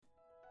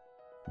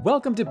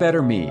Welcome to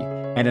Better Me,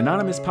 an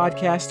anonymous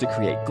podcast to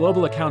create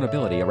global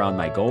accountability around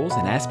my goals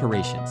and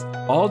aspirations,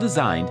 all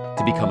designed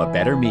to become a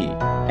better me.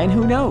 And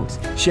who knows,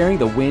 sharing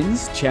the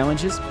wins,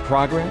 challenges,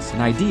 progress,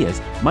 and ideas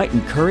might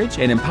encourage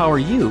and empower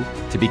you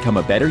to become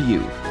a better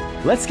you.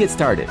 Let's get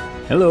started.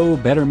 Hello,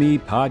 Better Me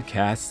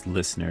podcast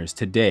listeners.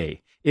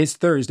 Today is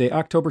Thursday,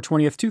 October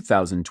 20th,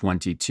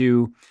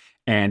 2022,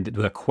 and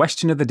the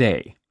question of the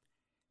day: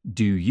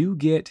 do you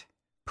get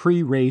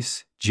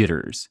pre-race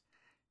jitters?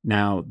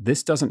 Now,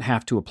 this doesn't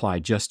have to apply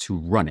just to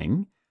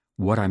running.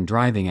 What I'm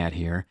driving at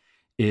here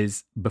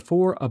is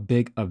before a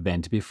big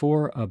event,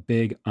 before a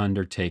big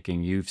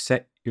undertaking, you've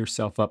set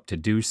yourself up to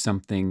do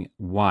something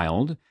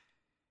wild.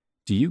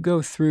 Do you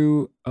go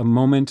through a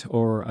moment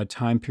or a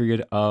time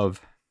period of,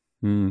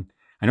 I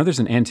know there's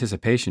an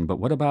anticipation, but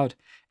what about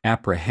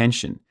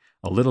apprehension,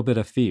 a little bit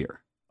of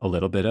fear, a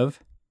little bit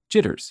of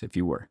jitters, if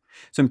you were?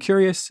 So I'm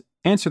curious,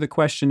 answer the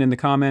question in the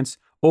comments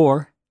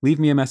or leave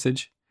me a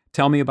message.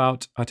 Tell me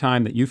about a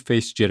time that you've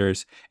faced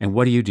jitters and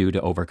what do you do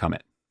to overcome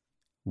it?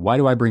 Why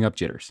do I bring up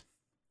jitters?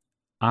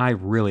 I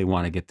really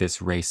want to get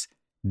this race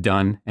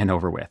done and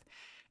over with.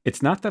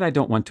 It's not that I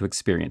don't want to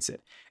experience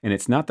it, and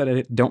it's not that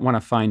I don't want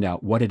to find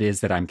out what it is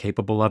that I'm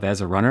capable of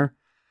as a runner.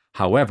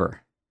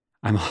 However,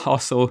 I'm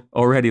also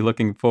already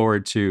looking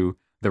forward to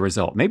the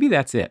result. Maybe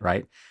that's it,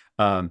 right?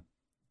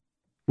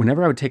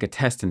 Whenever I would take a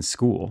test in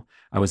school,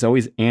 I was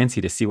always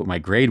antsy to see what my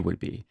grade would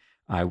be.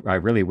 I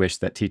really wish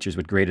that teachers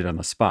would grade it on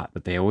the spot,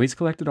 but they always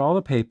collected all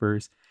the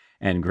papers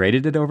and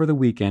graded it over the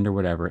weekend or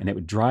whatever, and it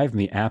would drive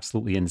me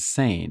absolutely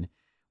insane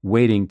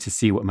waiting to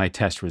see what my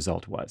test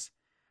result was.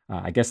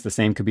 I guess the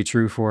same could be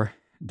true for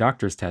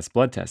doctor's tests,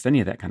 blood tests, any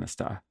of that kind of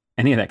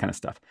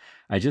stuff.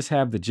 I just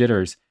have the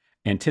jitters,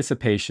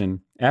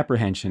 anticipation,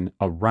 apprehension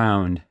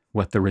around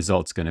what the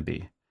result's going to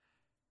be.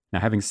 Now,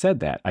 having said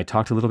that, I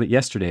talked a little bit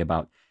yesterday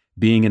about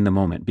being in the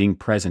moment, being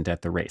present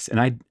at the race, and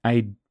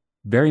I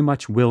very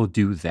much will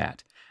do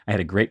that. I had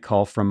a great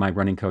call from my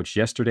running coach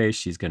yesterday.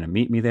 She's going to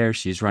meet me there.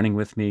 She's running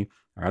with me.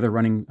 Our other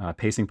running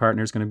pacing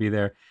partner is going to be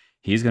there.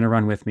 He's going to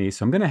run with me.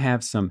 So I'm going to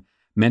have some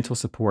mental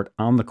support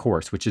on the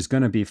course, which is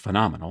going to be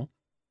phenomenal.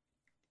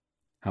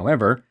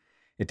 However,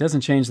 it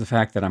doesn't change the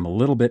fact that I'm a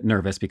little bit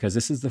nervous because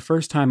this is the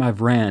first time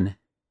I've ran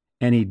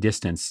any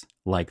distance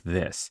like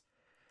this.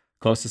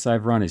 Closest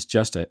I've run is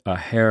just a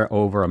hair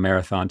over a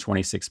marathon,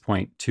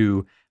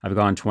 26.2. I've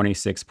gone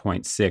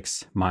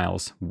 26.6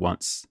 miles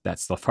once.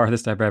 That's the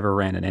farthest I've ever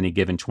ran in any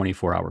given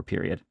 24-hour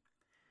period.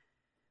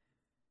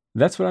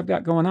 That's what I've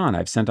got going on.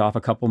 I've sent off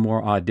a couple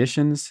more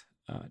auditions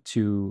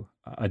to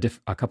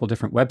a couple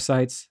different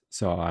websites,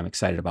 so I'm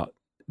excited about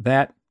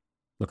that.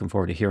 Looking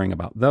forward to hearing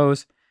about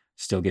those.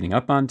 Still getting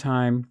up on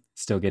time.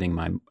 Still getting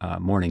my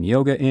morning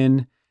yoga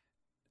in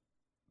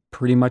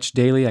pretty much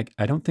daily.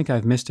 I don't think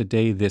I've missed a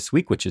day this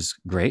week, which is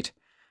great.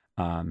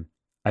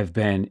 I've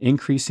been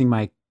increasing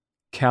my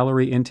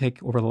calorie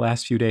intake over the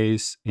last few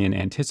days in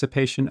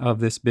anticipation of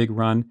this big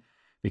run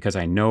because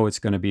I know it's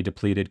going to be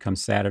depleted come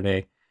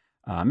Saturday.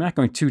 I'm not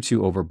going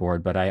too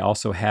overboard, but I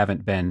also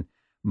haven't been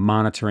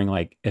monitoring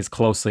like as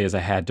closely as I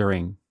had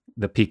during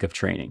the peak of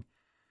training.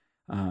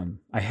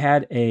 I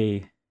had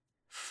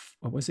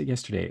what was it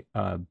yesterday?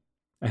 I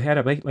had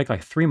a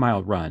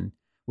 3-mile run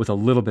with a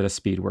little bit of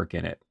speed work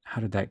in it. How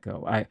did that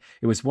go?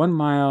 It was 1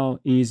 mile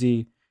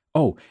easy.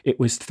 Oh, it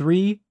was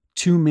 3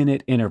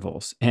 2-minute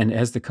intervals. And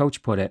as the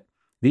coach put it,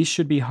 these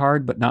should be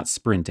hard, but not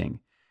sprinting.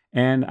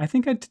 And I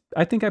think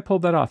I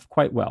pulled that off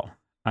quite well.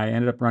 I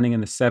ended up running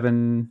in the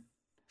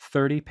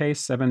 7:30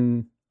 pace,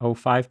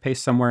 7:05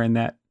 pace, somewhere in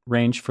that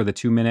range for the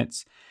 2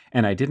 minutes.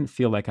 And I didn't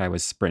feel like I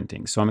was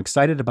sprinting. So I'm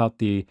excited about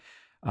the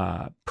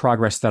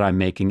progress that I'm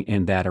making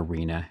in that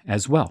arena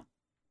as well.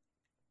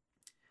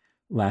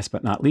 Last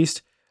but not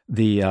least,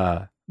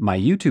 my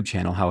YouTube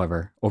channel,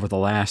 however, over the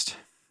last,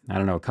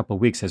 a couple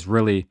of weeks has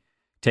really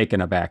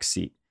taken a back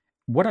seat.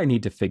 What I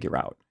need to figure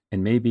out,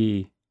 and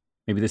maybe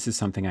this is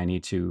something I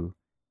need to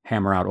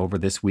hammer out over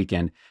this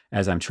weekend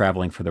as I'm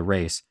traveling for the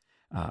race,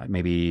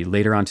 maybe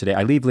later on today.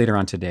 I leave later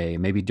on today,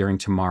 maybe during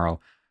tomorrow.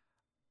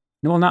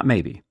 No, well, not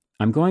maybe.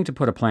 I'm going to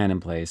put a plan in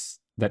place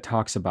that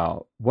talks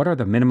about what are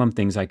the minimum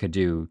things I could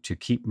do to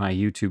keep my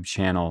YouTube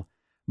channel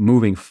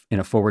moving in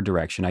a forward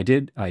direction. I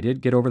did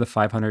get over the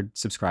 500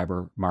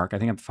 subscriber mark. I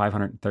think I'm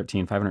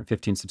 513,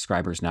 515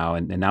 subscribers now.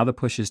 And now the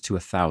push is to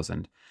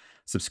 1,000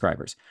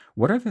 subscribers.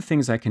 What are the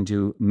things I can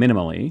do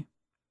minimally?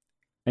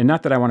 And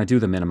not that I want to do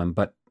the minimum,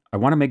 but I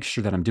want to make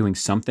sure that I'm doing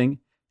something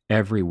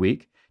every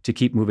week to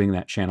keep moving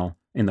that channel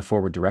in the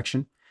forward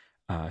direction.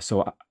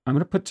 So I'm going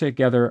to put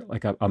together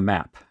like a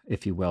map,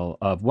 if you will,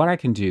 of what I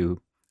can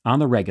do on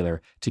the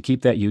regular to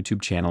keep that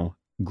YouTube channel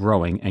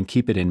growing and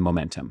keep it in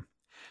momentum.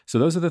 So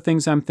those are the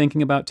things I'm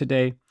thinking about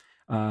today.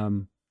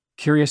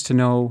 Curious to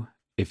know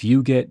if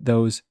you get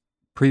those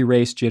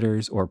pre-race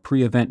jitters or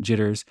pre-event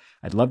jitters.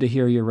 I'd love to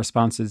hear your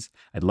responses.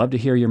 I'd love to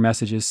hear your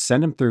messages.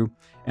 Send them through,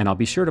 and I'll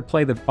be sure to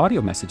play the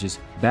audio messages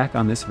back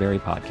on this very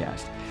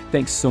podcast.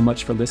 Thanks so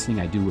much for listening.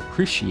 I do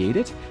appreciate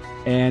it.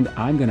 And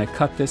I'm going to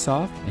cut this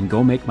off and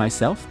go make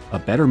myself a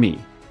better me.